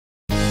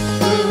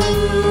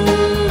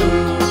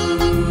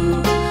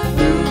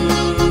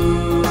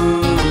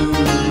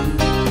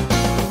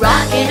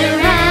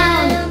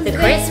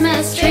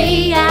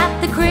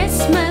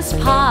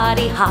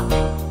hop.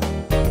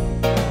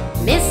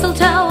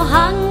 Mistletoe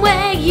hung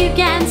where you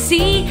can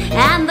see,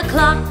 and the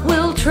clock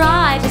will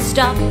try to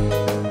stop.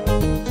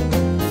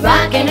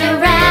 Rocking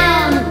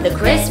around the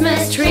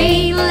Christmas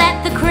tree,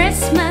 let the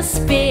Christmas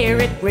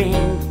spirit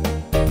ring.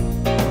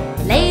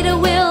 Later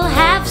we'll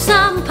have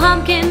some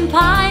pumpkin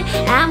pie,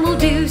 and we'll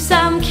do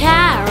some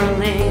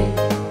caroling.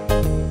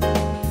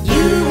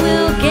 You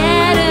will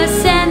get a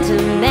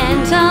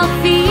sentimental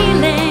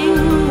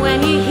feeling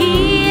when you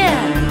hear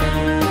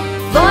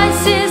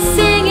voices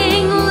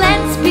singing,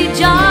 let's be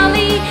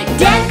jolly.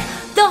 Deck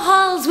the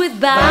halls with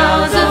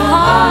boughs of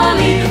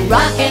holly.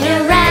 Rocking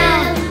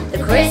around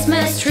the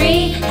Christmas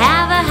tree,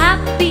 have a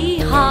happy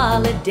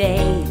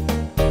holiday.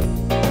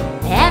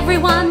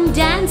 Everyone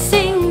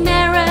dancing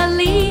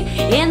merrily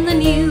in the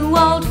new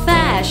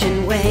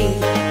old-fashioned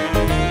way.